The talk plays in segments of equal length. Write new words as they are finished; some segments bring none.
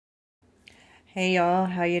Hey y'all,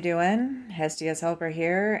 how you doing? Hestia's Helper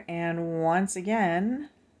here, and once again,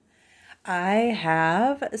 I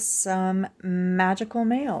have some magical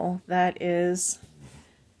mail that is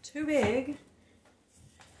too big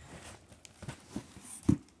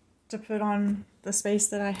to put on the space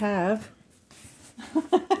that I have.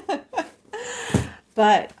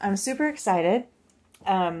 But I'm super excited.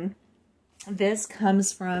 This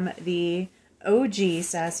comes from the OG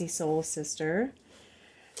Sassy Soul sister,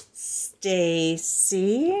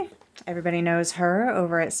 Stacy. Everybody knows her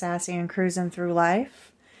over at Sassy and Cruising Through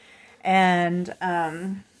Life. And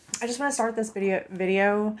I just want to start this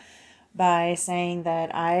video by saying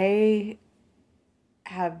that I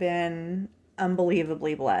have been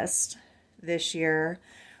unbelievably blessed this year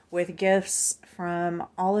with gifts from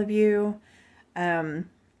all of you.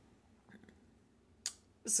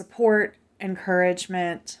 Support,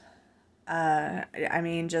 encouragement, I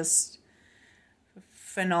mean, just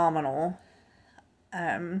phenomenal.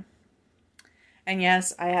 And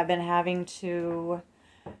yes, I have been having to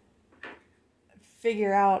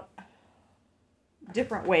figure out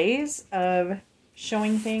different ways of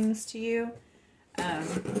showing things to you.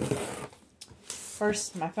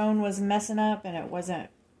 First, my phone was messing up and it wasn't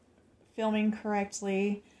filming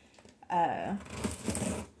correctly.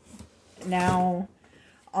 Now,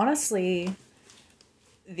 honestly,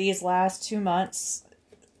 these last 2 months,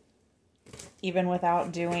 even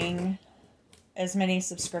without doing as many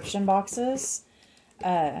subscription boxes,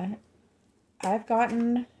 I've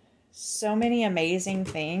gotten so many amazing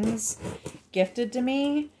things gifted to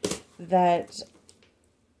me that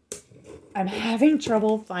I'm having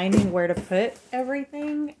trouble finding where to put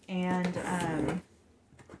everything, and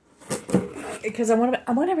because I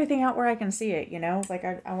want everything out where I can see it, you know, like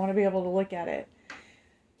I want to be able to look at it,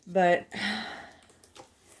 but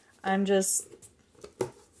I'm just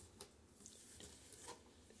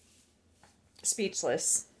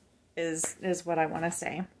speechless is what I want to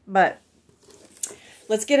say. But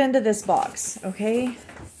let's get into this box, okay?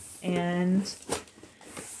 And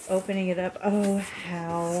opening it up. Oh,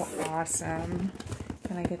 how awesome.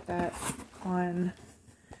 Can I get that on?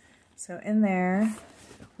 So in there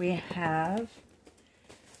we have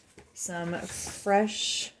some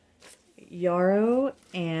fresh yarrow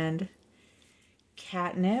and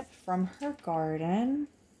catnip from her garden.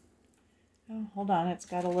 Oh, hold on, it's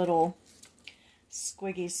got a little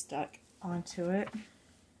squiggy stuck onto it.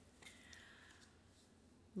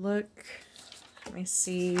 Look, let me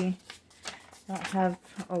see. I don't have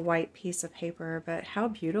a white piece of paper, but how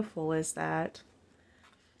beautiful is that?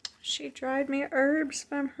 She dried me herbs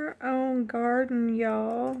from her own garden,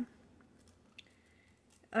 y'all.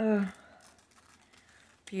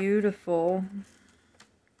 Beautiful.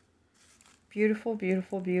 Beautiful,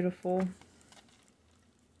 beautiful, beautiful.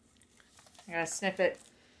 I gotta sniff it.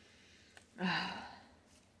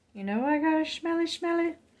 You know, I gotta smell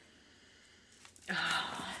it.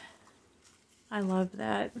 Oh, I love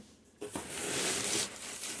that.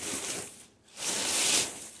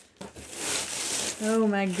 Oh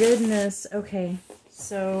my goodness. Okay,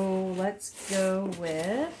 so let's go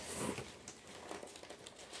with...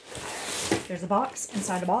 There's a box,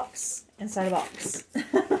 inside a box, inside a box.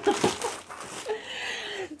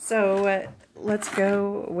 So let's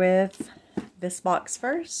go with this box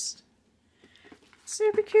first.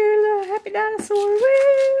 Super cute little happy dinosaur.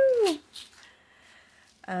 Woo!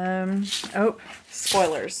 Oh,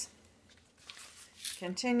 spoilers.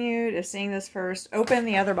 Continue to seeing this first. Open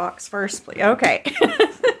the other box first, please. Okay.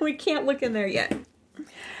 We can't look in there yet.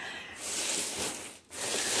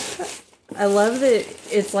 I love that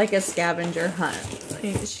it's like a scavenger hunt.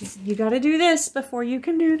 You gotta do this before you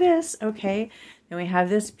can do this. Okay. Then we have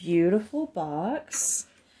this beautiful box,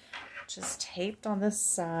 just taped on the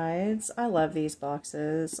sides. I love these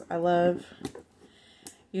boxes. I love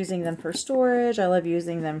using them for storage. I love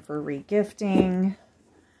using them for regifting.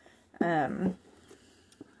 They're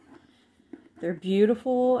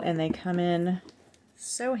beautiful and they come in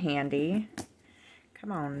so handy.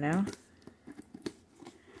 Come on now.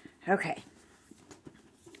 Okay.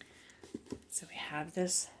 So we have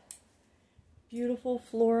this beautiful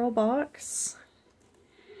floral box.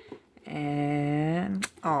 And,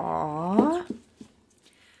 aww,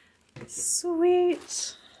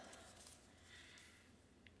 sweet.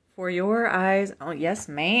 For your eyes. Oh, yes,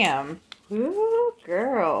 ma'am. Ooh,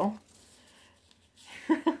 girl.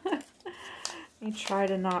 Let me try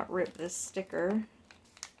to not rip this sticker.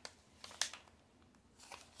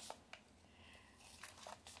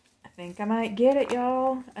 I think I might get it,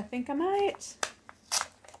 y'all. I think I might.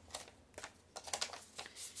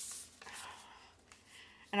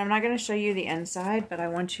 And I'm not going to show you the inside, but I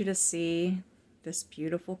want you to see this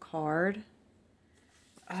beautiful card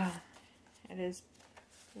Oh, it is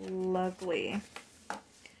lovely.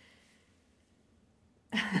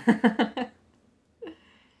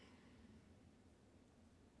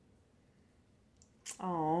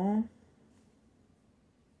 Oh.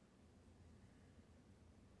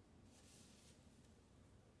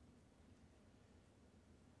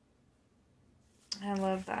 I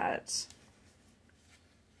love that.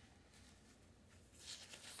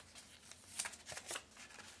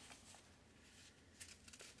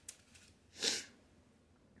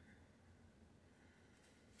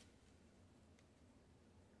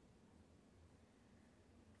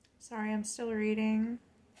 Sorry, I'm still reading.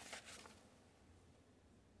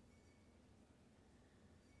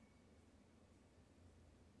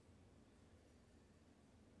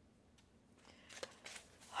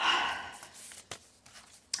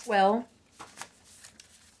 Well,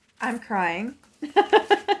 I'm crying.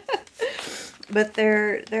 But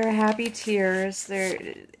they're happy tears.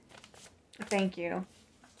 Thank you.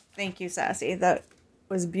 Thank you, Sassy. That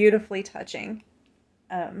was beautifully touching.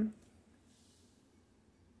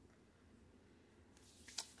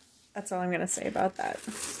 That's all I'm going to say about that.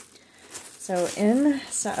 So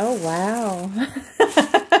oh wow.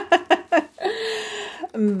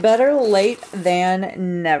 Better late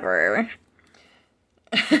than never.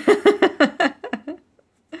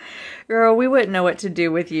 Girl, we wouldn't know what to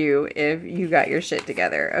do with you if you got your shit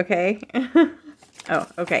together, okay? Oh,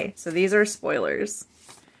 okay. So these are spoilers.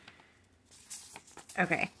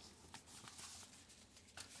 Okay.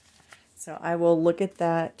 So I will look at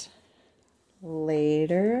that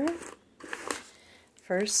later.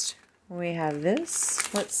 First, we have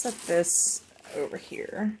this. Let's set this over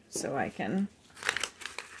here so I can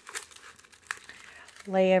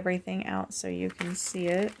lay everything out so you can see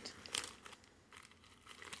it.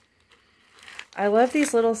 I love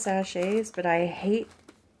these little sachets, but I hate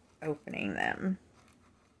opening them.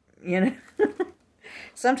 You know?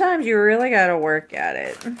 Sometimes you really gotta work at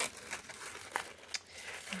it.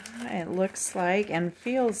 It looks like and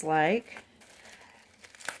feels like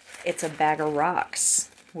it's a bag of rocks.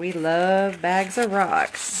 We love bags of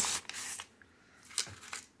rocks.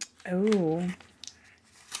 Oh.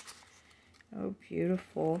 Oh,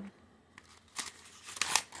 beautiful.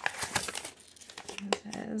 It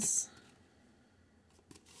has...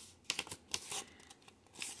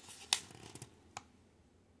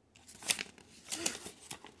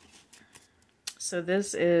 So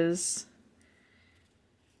this is,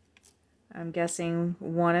 I'm guessing,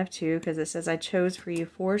 one of two, because it says I chose for you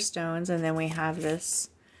 4 stones, and then we have this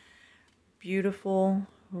beautiful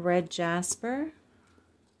red jasper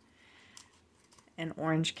and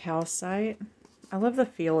orange calcite. I love the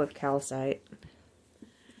feel of calcite.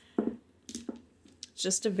 It's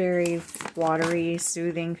just a very watery,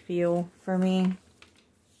 soothing feel for me.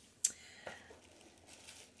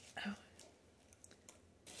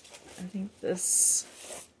 I think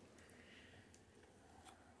this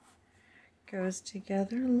goes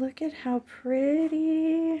together. Look at how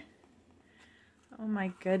pretty. Oh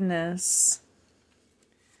my goodness.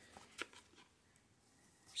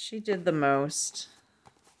 She did the most.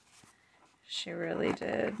 She really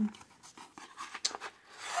did.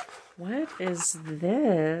 What is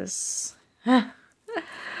this?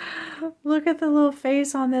 Look at the little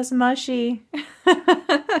face on this mushy.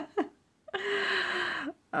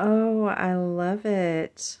 Oh, I love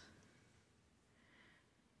it.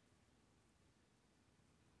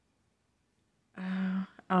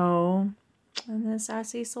 Oh, and the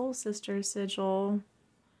Sassy Soul Sister sigil.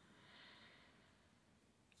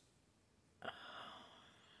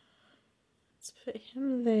 Let's put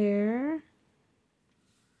him there.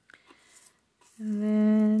 And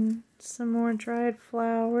then some more dried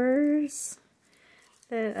flowers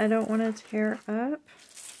that I don't want to tear up.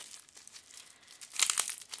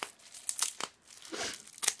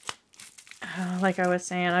 Like I was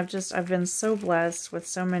saying, I've been so blessed with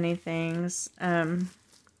so many things. What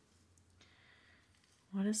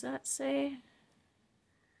does that say?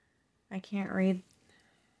 I can't read.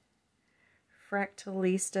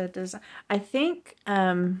 Fractalista design. I think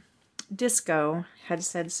Disco had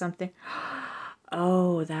said something.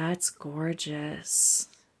 Oh, that's gorgeous.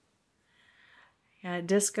 Yeah,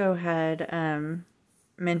 Disco had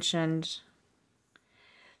mentioned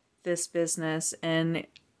this business, and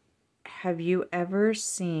have you ever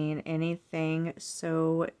seen anything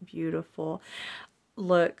so beautiful?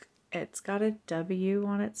 Look, it's got a W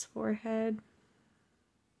on its forehead.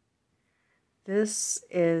 This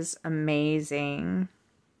is amazing.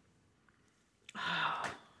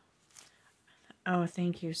 Oh,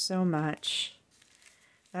 thank you so much.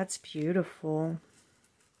 That's beautiful.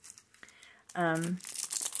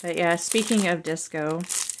 But yeah, speaking of disco,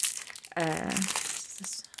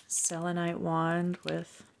 this selenite wand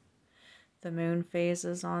with the moon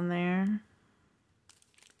phases on there,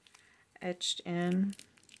 etched in.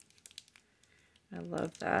 I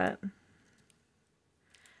love that.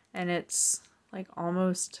 And it's like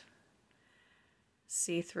almost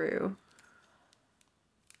see-through.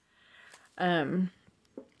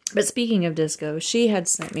 But speaking of disco, she had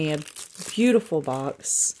sent me a beautiful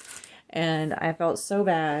box, and I felt so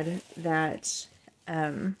bad that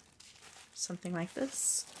something like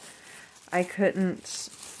this, I couldn't,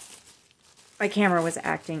 my camera was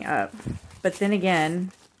acting up. But then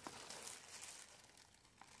again,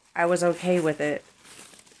 I was okay with it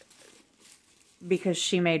because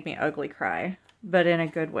she made me ugly cry, but in a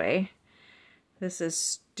good way. This is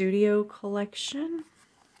Studio Collection.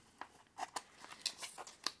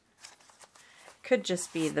 Could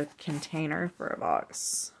just be the container for a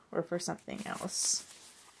box or for something else.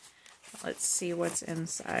 Let's see what's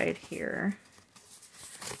inside here.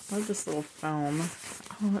 Love this little foam.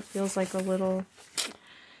 Oh, it feels like a little...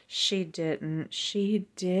 She didn't. She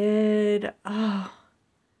did. Oh,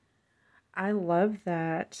 I love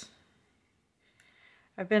that.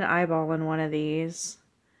 I've been eyeballing one of these.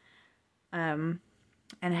 And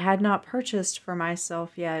had not purchased for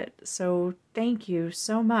myself yet. So thank you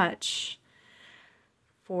so much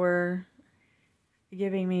for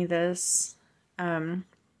giving me this. I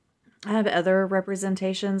have other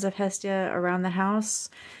representations of Hestia around the house,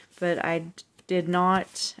 but I did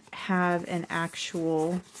not have an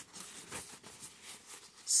actual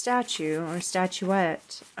statue or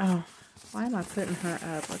statuette. Oh, why am I putting her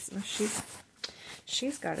up?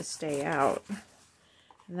 She's got to stay out,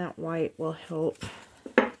 and that white will help.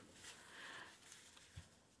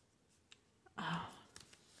 Oh.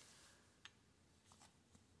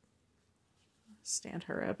 Stand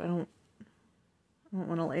her up. I don't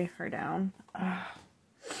want to lay her down. Oh.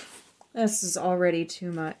 This is already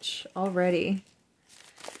too much. Already.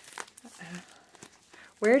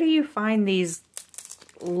 Where do you find these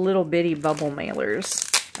little bitty bubble mailers?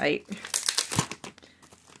 Right.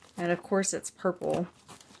 And of course it's purple.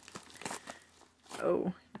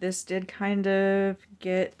 Oh, this did kind of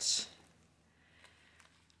get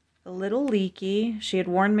a little leaky. She had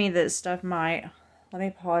warned me that stuff might... Let me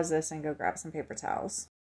pause this and go grab some paper towels.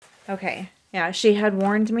 Okay, yeah, she had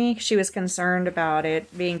warned me. She was concerned about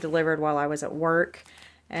it being delivered while I was at work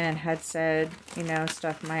and had said, you know,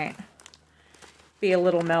 stuff might be a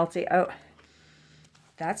little melty. Oh,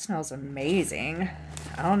 that smells amazing.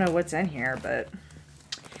 I don't know what's in here, but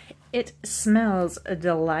it smells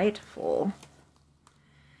delightful.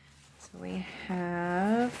 So we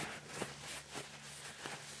have,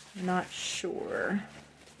 I'm not sure.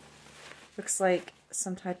 Looks like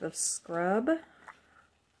some type of scrub.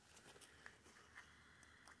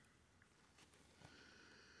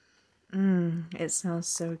 It smells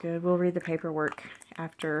so good. We'll read the paperwork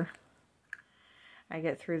after I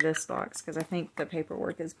get through this box, because I think the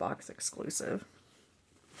paperwork is box exclusive.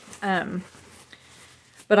 But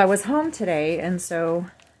I was home today, and so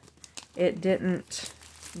it didn't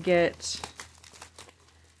get,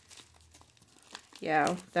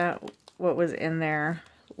 yeah, that, what was in there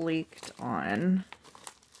leaked on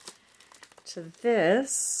to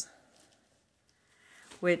this,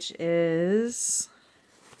 which is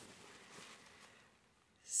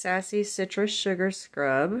Sassy Citrus Sugar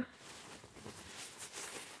Scrub.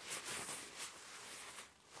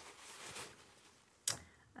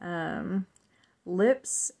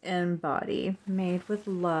 Lips and body, made with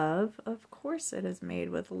love. Of course it is made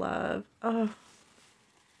with love. Oh,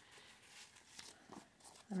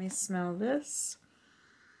 let me smell this.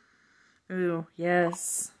 Ooh,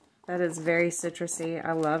 yes, that is very citrusy.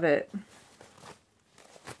 I love it.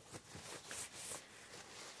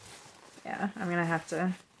 Yeah, I'm gonna have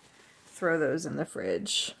to throw those in the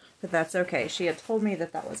fridge, but that's okay. She had told me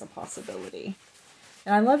that that was a possibility.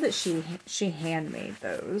 And I love that she handmade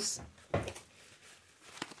those.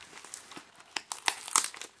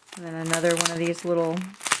 And then another one of these little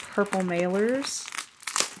purple mailers.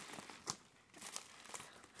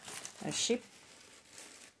 And she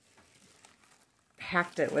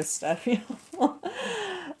packed it with stuff.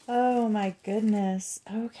 Oh my goodness.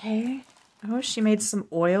 Okay. Oh, she made some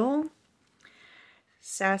oil.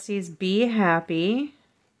 Sassy's Be Happy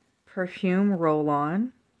perfume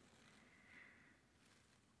roll-on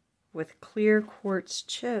with clear quartz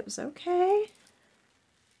chips. Okay.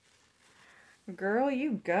 Girl,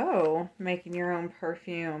 you go. Making your own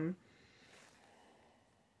perfume.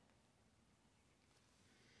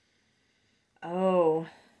 Oh.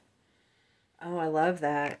 Oh, I love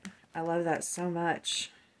that. I love that so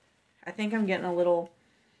much. I think I'm getting a little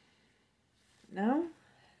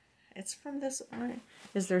It's from this one.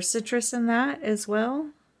 Is there citrus in that as well?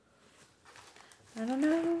 I don't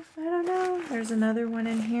know. I don't know. There's another one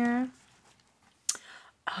in here.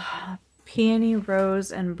 Peony,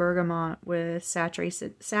 rose, and bergamot with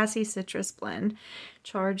sassy citrus blend.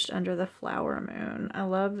 Charged under the flower moon. I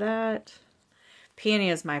love that. Peony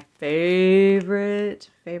is my favorite.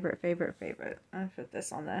 Favorite. I'll put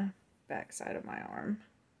this on the back side of my arm.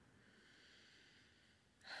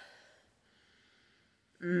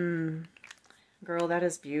 Girl, that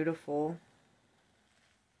is beautiful.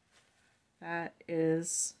 That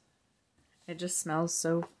is, it just smells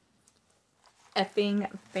so effing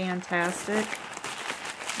fantastic.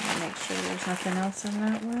 Make sure there's nothing else in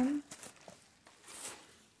that one.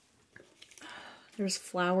 There's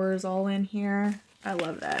flowers all in here. I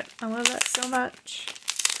love that. I love that so much.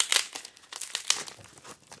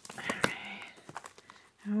 Okay.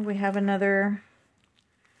 Oh, we have another,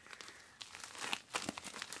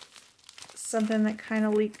 something that kind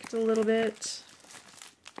of leaked a little bit.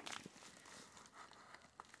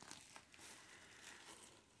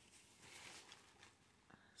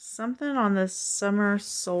 Something on the summer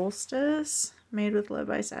solstice. Made with love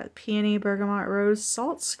by Sassy. Peony, bergamot, rose,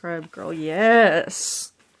 salt scrub. Girl,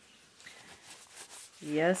 yes.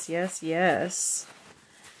 Yes.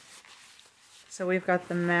 So we've got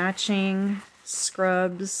the matching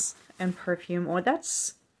scrubs and perfume oil.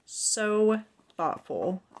 That's so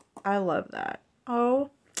thoughtful. I love that.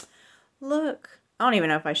 Oh, look. I don't even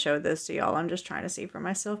know if I showed this to y'all. I'm just trying to see for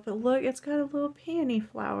myself. But look, it's got a little peony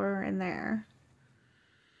flower in there.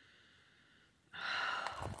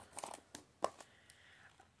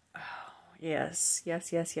 Yes.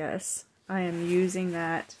 I am using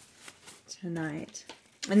that tonight.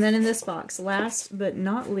 And then in this box, last but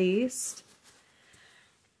not least,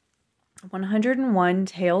 101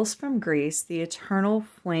 Tales from Greece, the Eternal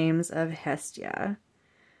Flames of Hestia.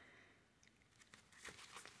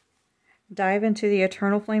 Dive into the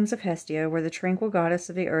eternal flames of Hestia, where the tranquil goddess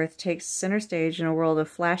of the earth takes center stage in a world of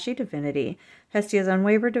flashy divinity. Hestia's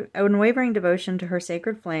unwavering devotion to her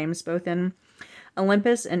sacred flames, both in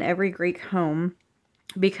Olympus and every Greek home,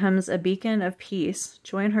 becomes a beacon of peace.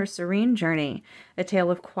 Join her serene journey, a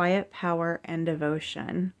tale of quiet power and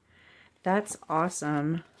devotion. That's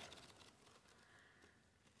awesome.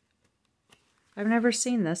 I've never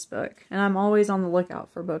seen this book, and I'm always on the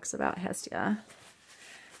lookout for books about Hestia.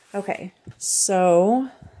 Okay, so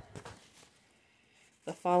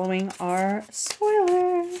the following are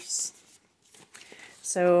spoilers.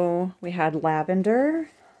 So we had lavender.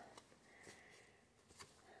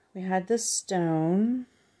 We had the stone.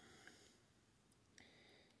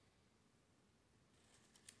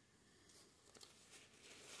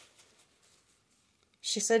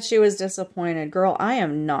 She said she was disappointed. Girl, I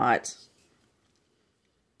am not.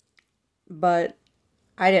 But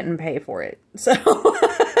I didn't pay for it. So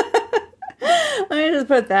let me just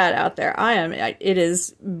put that out there. It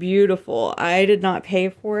is beautiful. I did not pay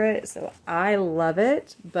for it, so I love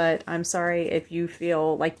it. But I'm sorry if you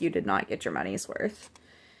feel like you did not get your money's worth.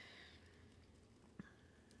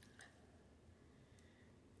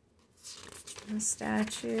 The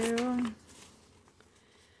statue.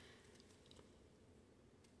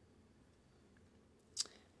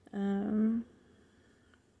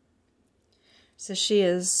 So she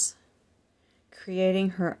is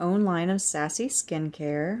creating her own line of Sassy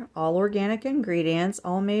skincare, all organic ingredients,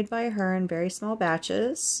 all made by her in very small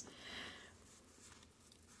batches.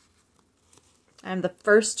 I'm the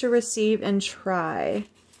first to receive and try.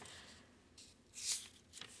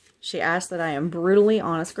 She asked that I am brutally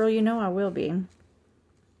honest. Girl, you know I will be.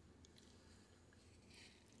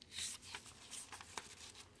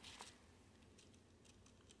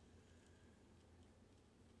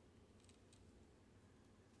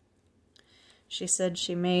 She said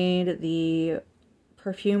she made the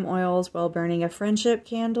perfume oils while burning a friendship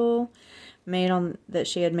candle that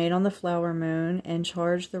she had made on the flower moon and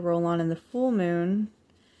charged the roll-on in the full moon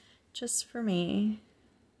just for me.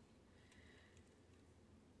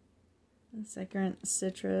 The second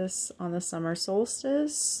citrus on the summer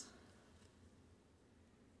solstice.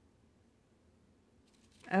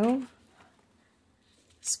 Oh,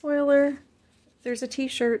 spoiler, there's a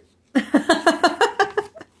t-shirt.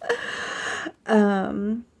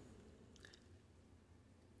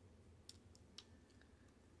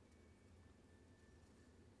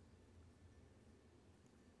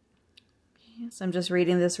 So I'm just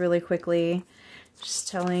reading this really quickly, just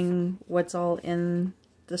telling what's all in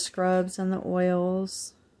the scrubs and the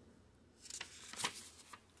oils.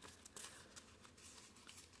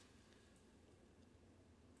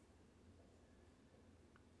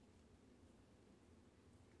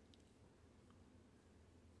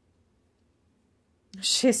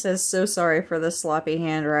 She says, so sorry for the sloppy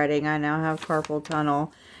handwriting. I now have carpal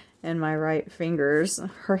tunnel in my right fingers.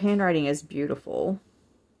 Her handwriting is beautiful.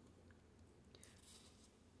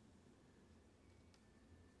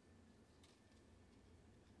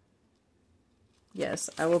 Yes,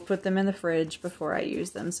 I will put them in the fridge before I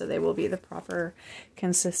use them, so they will be the proper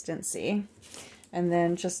consistency. And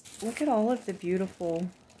then just look at all of the beautiful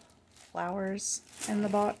flowers in the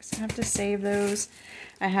box. I have to save those.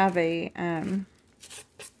 I have a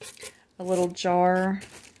little jar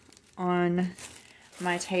on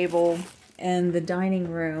my table in the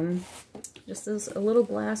dining room. Just this a little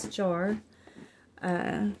glass jar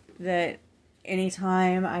that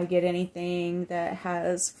anytime I get anything that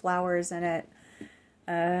has flowers in it,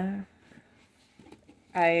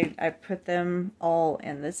 I put them all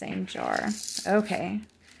in the same jar. Okay,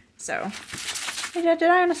 so I got a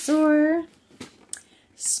dinosaur.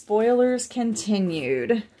 Spoilers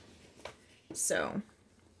continued. So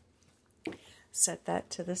set that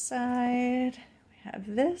to the side. We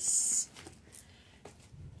have this.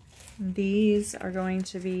 These are going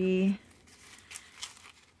to be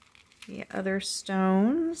the other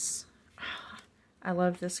stones. I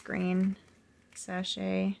love this green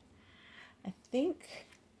sachet. I think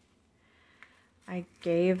I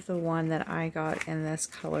gave the one that I got in this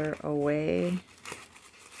color away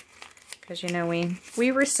because, you know, we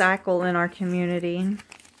recycle in our community.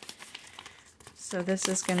 So this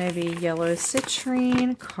is going to be yellow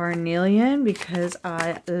citrine, carnelian because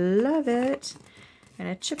I love it, and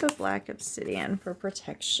a chip of black obsidian for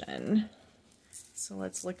protection. So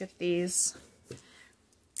let's look at these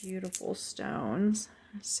beautiful stones.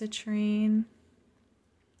 Citrine.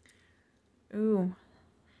 Ooh,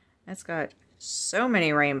 that's got so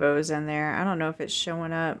many rainbows in there. I don't know if it's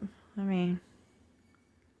showing up. Let me...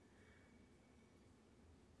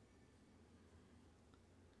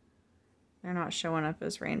 They're not showing up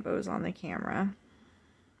as rainbows on the camera.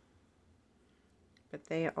 But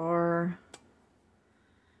they are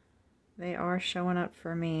showing up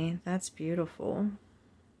for me. That's beautiful.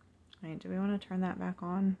 Wait, do we want to turn that back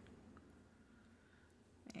on?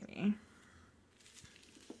 Maybe.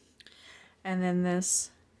 And then this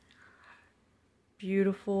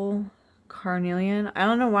beautiful carnelian. I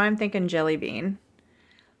don't know why I'm thinking jelly bean.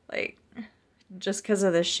 Like, just because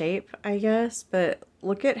of the shape, I guess. But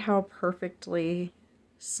look at how perfectly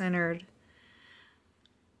centered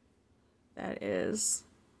that is.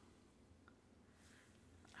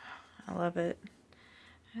 I love it.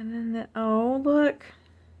 And then the, oh, look.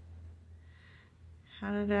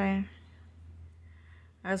 How did I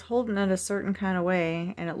was holding it a certain kind of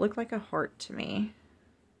way, and it looked like a heart to me.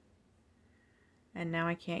 And now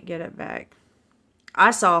I can't get it back.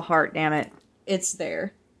 I saw a heart, damn it. It's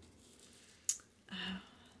there.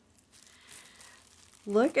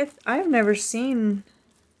 Look at, I've never seen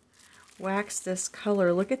wax this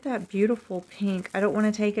color. Look at that beautiful pink. I don't want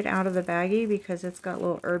to take it out of the baggie because it's got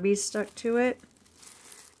little herbies stuck to it.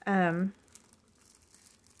 But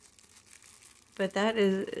that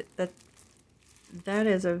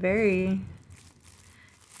is a very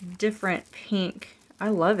different pink. I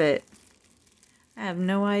love it. I have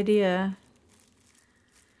no idea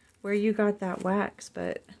where you got that wax,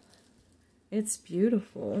 but it's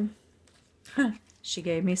beautiful. She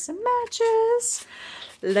gave me some matches.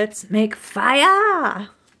 Let's make fire.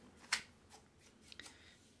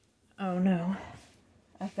 Oh no.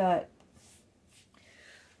 I've got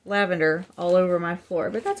lavender all over my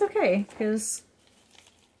floor, but that's okay because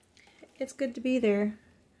it's good to be there.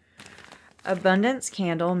 Abundance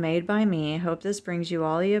candle made by me. Hope this brings you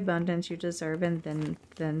all the abundance you deserve and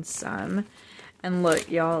then some. And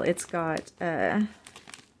look, y'all, it's got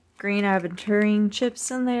green aventurine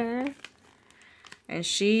chips in there. And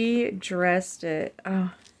she dressed it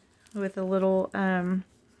with a little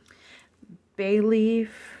bay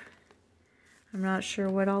leaf. I'm not sure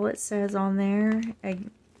what all it says on there.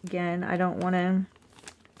 Again, I don't want to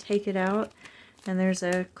take it out. And there's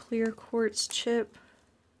a clear quartz chip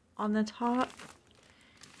on the top.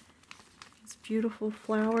 It's beautiful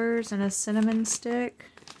flowers and a cinnamon stick.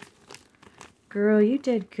 Girl, you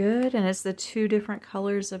did good. And it's the two different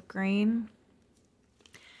colors of green.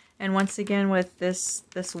 And once again with this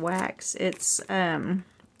wax, it's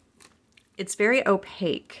very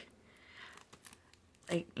opaque.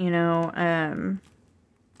 Like, you know,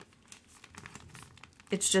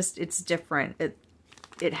 it's different.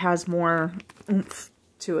 It has more oomph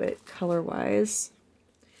to it color-wise.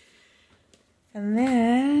 And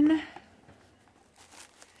then,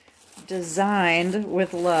 designed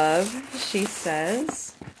with love, she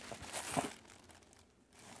says.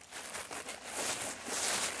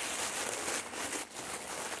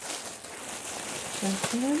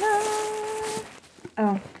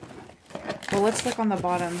 Oh, well, let's look on the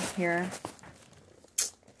bottom here.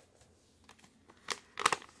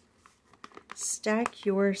 Stack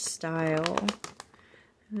your style.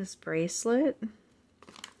 This bracelet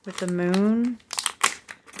with the moon.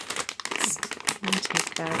 Let me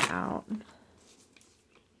take that out.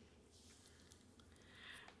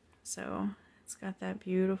 So it's got that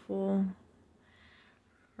beautiful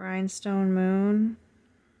rhinestone moon.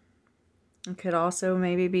 It could also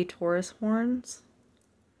maybe be Taurus horns.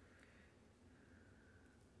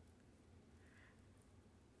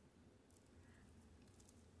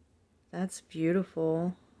 That's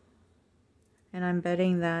beautiful. And I'm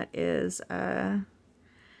betting that is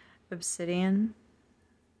obsidian.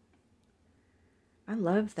 I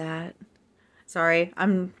love that. Sorry,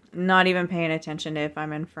 I'm not even paying attention to if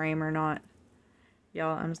I'm in frame or not.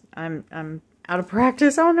 Y'all, I'm out of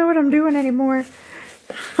practice. I don't know what I'm doing anymore.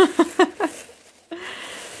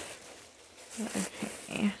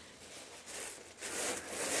 Okay.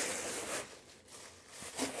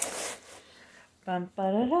 Bum,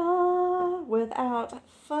 ba, da, da. Without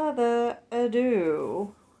further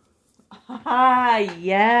ado. Ah,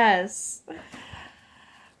 yes.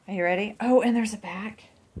 Are you ready? Oh, and there's a back.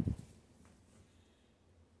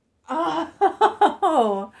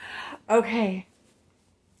 Oh, okay.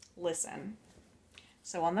 Listen.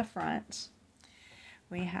 So on the front,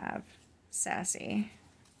 we have Sassy,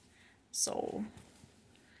 Soul,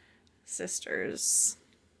 Sisters.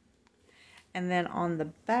 And then on the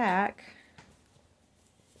back,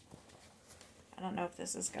 I don't know if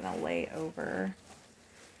this is going to lay over.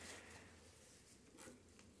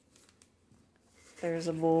 There's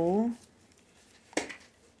a bull.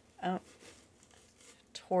 Oh.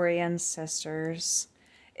 Taurian Sisters.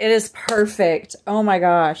 It is perfect. Oh my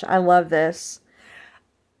gosh. I love this.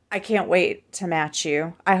 I can't wait to match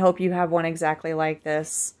you. I hope you have one exactly like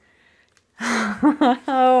this.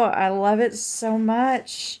 Oh, I love it so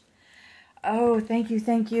much. Oh, thank you,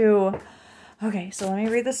 thank you. Okay, so let me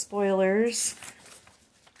read the spoilers.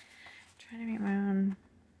 Trying to make my own.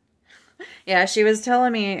 Yeah, she was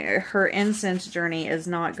telling me her incense journey is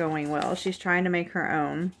not going well. She's trying to make her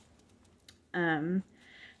own.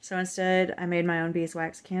 So instead, I made my own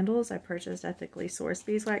beeswax candles. I purchased ethically sourced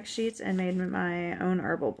beeswax sheets and made my own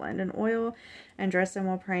herbal blend and oil and dressed them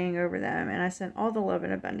while praying over them. And I sent all the love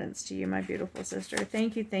and abundance to you, my beautiful sister.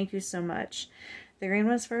 Thank you so much. The green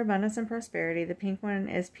one's for abundance and prosperity. The pink one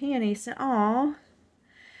is peony scented. Aw.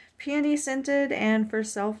 Peony scented and for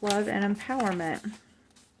self-love and empowerment.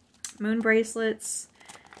 Moon bracelets.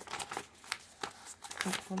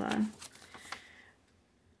 Oh, hold on.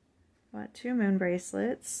 What, 2 moon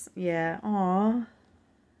bracelets? Yeah, aw.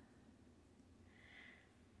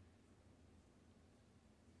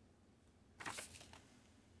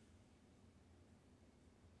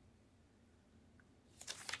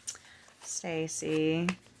 Stacy.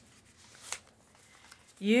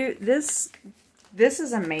 This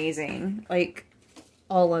is amazing. Like,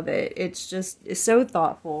 all of it. It's so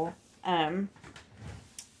thoughtful. I'm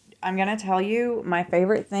gonna tell you, my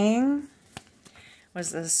favorite thing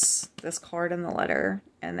was this card and the letter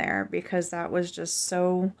in there, because that was just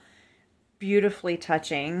so beautifully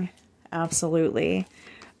touching. Absolutely.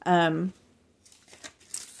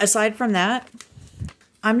 Aside from that,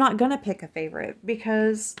 I'm not gonna pick a favorite,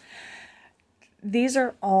 because these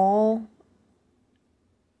are all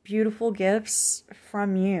beautiful gifts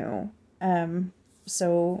from you.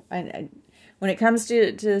 So when it comes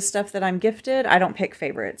to stuff that I'm gifted, I don't pick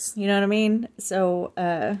favorites. You know what I mean? So,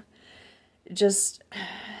 just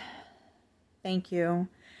thank you.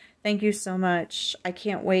 Thank you so much. I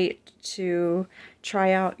can't wait to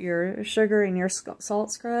try out your sugar and your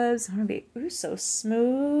salt scrubs. I'm going to be, ooh, so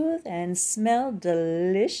smooth and smell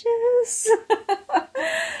delicious.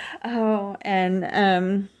 Oh,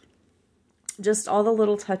 and just all the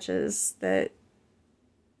little touches that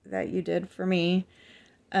you did for me.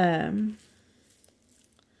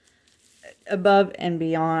 Above and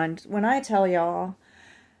beyond. When I tell y'all,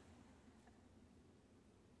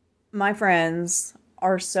 my friends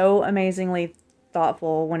are so amazingly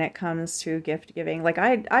thoughtful when it comes to gift giving. Like,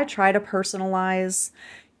 I try to personalize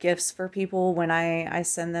gifts for people when I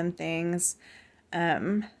send them things.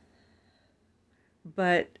 But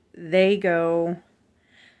they go,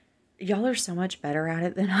 y'all are so much better at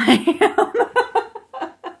it than I am.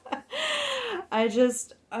 I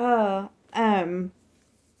just,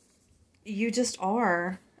 you just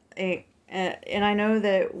are. And I know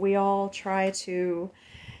that we all try to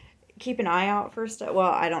keep an eye out for stuff.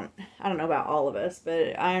 Well, I don't know about all of us,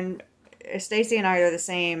 but Stacy and I are the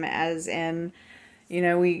same, as in, you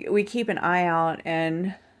know, we keep an eye out,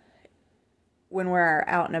 and when we're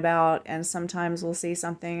out and about, and sometimes we'll see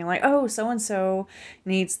something like, oh, so-and-so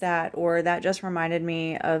needs that, or that just reminded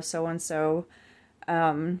me of so-and-so.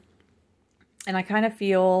 And I kind of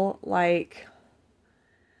feel like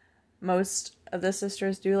most of the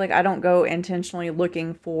sisters do. Like, I don't go intentionally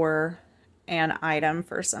looking for an item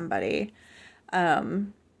for somebody.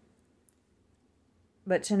 But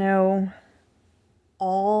to know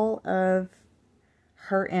all of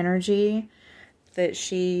her energy that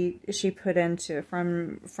she put into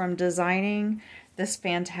from designing this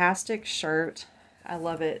fantastic shirt. I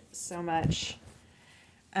love it so much.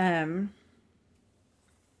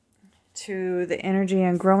 To the energy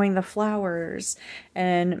and growing the flowers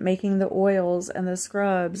and making the oils and the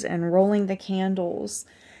scrubs and rolling the candles.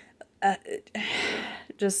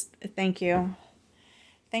 Just thank you.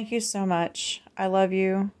 Thank you so much. I love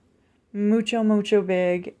you. Mucho, mucho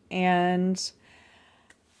big. And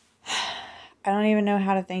I don't even know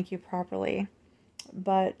how to thank you properly.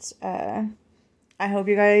 But I hope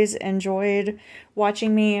you guys enjoyed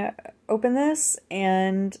watching me open this.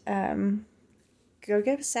 And go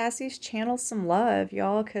give Sassy's channel some love,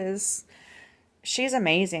 y'all, because she's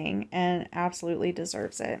amazing and absolutely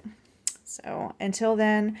deserves it. So until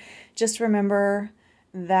then, just remember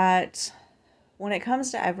that when it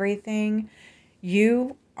comes to everything,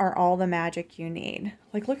 you are all the magic you need.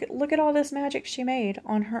 Like, look at all this magic she made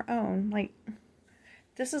on her own. Like,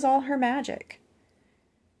 this is all her magic.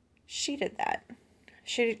 She did that.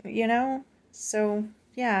 She, you know? So,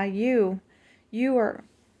 yeah, you are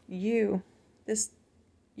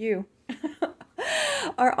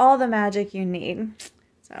are all the magic you need.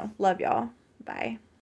 So, love y'all. Bye.